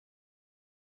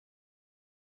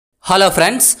Hello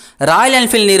friends, Royal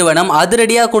Enfield நிறுவனம்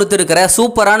அதிரடியாக கொடுத்துருக்கிற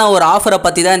சூப்பரான ஒரு ஆஃபரை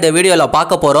பற்றி தான் இந்த வீடியோவில்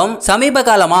பார்க்க போகிறோம். சமீப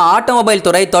காலமாக ஆட்டோமொபைல்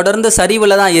துறை தொடர்ந்து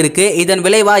சரிவில் தான் இருக்குது. இதன்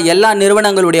விளைவாக எல்லா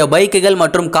நிறுவனங்களுடைய பைக்குகள்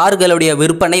மற்றும் கார்களுடைய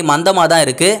விற்பனை மந்தமாக தான்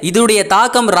இருக்குது. இதனுடைய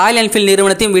தாக்கம் ராயல் என்ஃபீல்ட்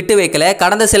நிறுவனத்தையும் விட்டு வைக்கல.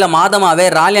 கடந்த சில மாதமாகவே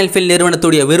ராயல் என்ஃபீல்ட்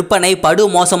நிறுவனத்துடைய விற்பனை படு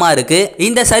மோசமாக இருக்குது.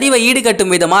 இந்த சரிவை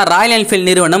ஈடுகட்டும் விதமாக ராயல் என்ஃபீல்ட்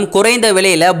நிறுவனம் குறைந்த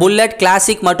விலையில் புல்லட்,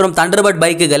 கிளாசிக் மற்றும் தண்டர்பர்ட்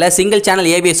பைக்குகளை சிங்கிள்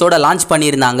சேனல் ஏபிஎஸோட லான்ச்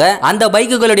பண்ணியிருந்தாங்க. அந்த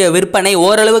பைக்குகளுடைய விற்பனை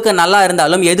ஓரளவுக்கு நல்லா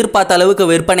இருந்தாலும் எதிர்பார்த்த அளவுக்கு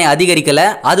விற்பனை அதிகரிக்கல.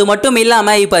 அது மட்டும்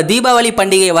இல்லாம இப்ப தீபாவளி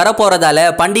பண்டிகை வரப்போறதால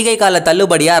பண்டிகை கால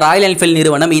தள்ளுபடியா ராயல் என்ஃபீல்ட்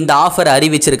நிறுவனம் இந்த ஆஃபர்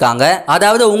அறிவிச்சிருக்காங்க.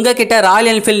 அதாவது உங்ககிட்ட ராயல்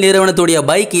என்ஃபீல்ட் நிறுவனத்துடைய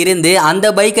பைக் இருந்து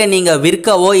அந்த பைக்கை நீங்க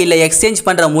விற்கவோ இல்ல எக்ஸ்சேஞ்ச்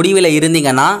பண்ற முடிவில்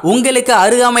இருந்தீங்கன்னா உங்களுக்கு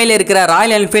அருகாமையில் இருக்கிற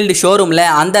ராயல் என்ஃபீல்ட் ஷோரூம்ல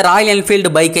அந்த ராயல்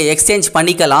என்ஃபீல்ட் பைக்கை எக்ஸ்சேஞ்ச்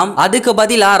பண்ணிக்கலாம். அதுக்கு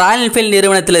பதிலா ராயல் என்ஃபீல்ட்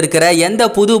நிறுவனத்தில் இருக்கிற எந்த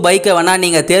புது பைக்கை வேணா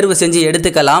நீங்க தேர்வு செஞ்சு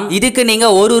எடுத்துக்கலாம். இதுக்கு நீங்க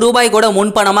 ₹1 கூட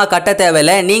முன்பணமா கட்ட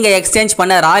தேவையில்லை. நீங்க எக்ஸ்சேஞ்ச்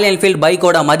பண்ண ராயல் என்ஃபீல்ட்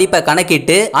பைக்கோட மதிப்பை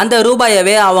கணக்கிட்டு அந்த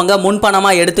ரூபாயவே அவங்க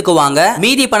முன்பணமா எடுத்துக்குவாங்க.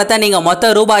 மீதி பணத்தை நீங்க மொத்த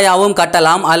ரூபாயாவும்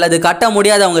கட்டலாம். அல்லது கட்ட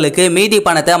முடியாதவங்களுக்கு மீதி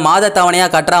பணத்தை மாத தவணையா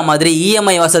கட்டுற மாதிரி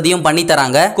இஎம்ஐ வசதியும் பண்ணி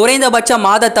தராங்க. குறைந்தபட்ச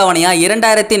மாத தவணையா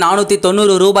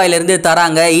 ₹2490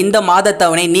 தராங்க. இந்த மாத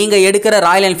தவணை நீங்க எடுக்கிற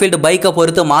ராயல் என்ஃபீல்ட் பைக்கை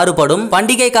பொறுத்து மாறுபடும்.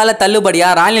 பண்டிகை கால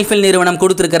தள்ளுபடியா ராயல் என்ஃபீல்ட் நிறுவனம்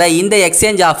கொடுத்திருக்கிற இந்த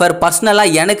எக்ஸ்சேஞ்ச் ஆஃபர் பர்சனலா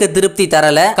எனக்கு திருப்தி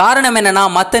தரல. காரணம் என்னன்னா,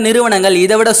 மற்ற நிறுவனங்கள்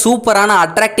இதை விட சூப்பரான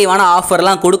அட்ராக்டிவான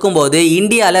ஆஃபர்லாம் கொடுக்கும்போது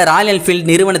இந்தியால ராயல் என்ஃபீல்ட்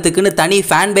நிறுவனத்துக்குன்னு தனி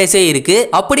ஃபேன் பேஸே இருக்கு.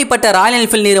 அப்படிப்பட்ட ராயல்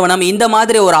என்ஃபீல்ட் நிறுவனம் இந்த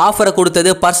மாதிரி ஒரு ஆஃபரை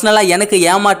கொடுத்தது பர்சனலா எனக்கு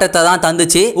ஏமாற்றத்தை தான்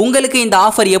தந்துச்சு. உங்களுக்கு இந்த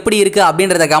ஆஃபர் எப்படி இருக்கு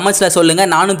அப்படின்றத கமெண்ட்ஸ்ல சொல்லுங்க,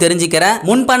 நானும் தெரிஞ்சுக்கிறேன்.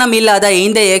 முன்பணம் இல்லாத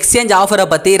இந்த எக்ஸ்சேஞ்ச் ஆஃபரை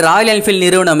பத்தி ராயல் என்ஃபீல்ட்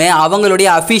நிறுவனமே அவங்களுடைய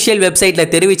அபிஷியல் வெப்சைட்ல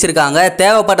தெரிவிச்சிருக்காங்க.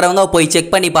 தேவைப்படுறவங்க போய்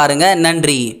செக் பண்ணி பாருங்க.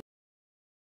 நன்றி.